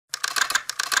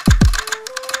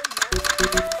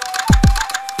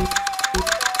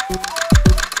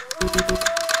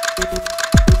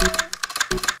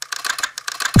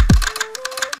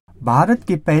भारत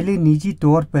के पहले निजी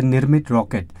तौर पर निर्मित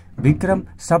रॉकेट विक्रम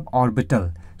सब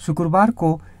ऑर्बिटल शुक्रवार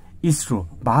को इसरो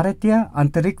भारतीय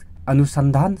अंतरिक्ष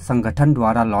अनुसंधान संगठन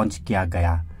द्वारा लॉन्च किया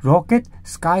गया। रॉकेट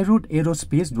स्काईरूट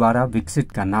एरोस्पेस द्वारा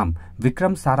विकसित का नाम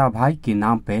विक्रम साराभाई के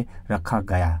नाम पर रखा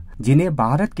गया, जिन्हें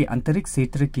भारत के अंतरिक्ष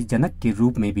क्षेत्र की जनक के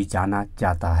रूप में भी जाना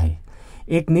जाता है।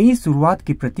 एक नई शुरुआत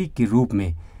के प्रतीक के रूप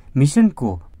में मिशन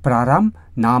को प्रारंभ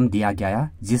नाम दिया गया,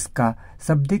 जिसका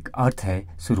शाब्दिक अर्थ है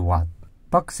शुरुआत।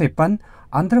 प्रक्षेपण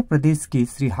आंध्र प्रदेश के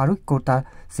श्रीहरिकोटा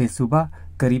से सुबह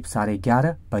करीब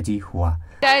 11:30 बजे हुआ।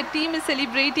 Our team is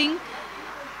celebrating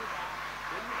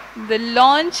the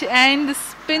launch and the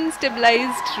spin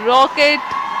stabilized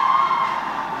rocket.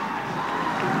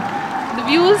 The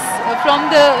views from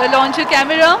the launcher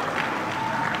camera.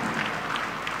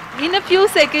 In a few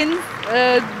seconds,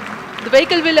 the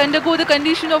vehicle will undergo the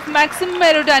condition of maximum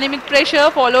aerodynamic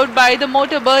pressure followed by the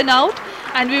motor burnout,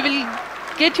 and we will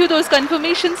get you those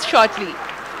confirmations shortly.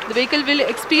 The vehicle will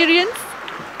experience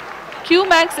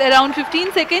Qmax around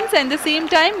 15 seconds, and at the same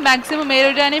time maximum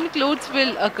aerodynamic loads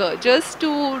will occur. Just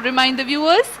to remind the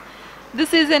viewers,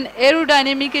 this is an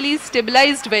aerodynamically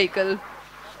stabilized vehicle.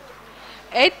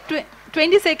 At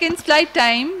 20 seconds flight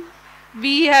time,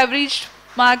 we have reached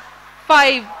Mach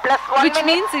 5, which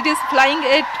means it is flying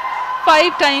at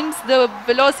 5 times the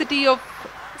velocity of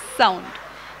sound.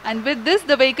 And with this,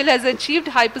 the vehicle has achieved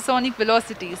hypersonic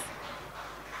velocities.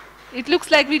 It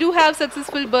looks like we do have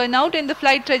successful burnout, and the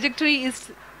flight trajectory is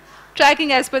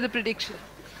tracking as per the prediction.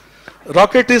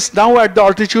 Rocket is now at the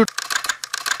altitude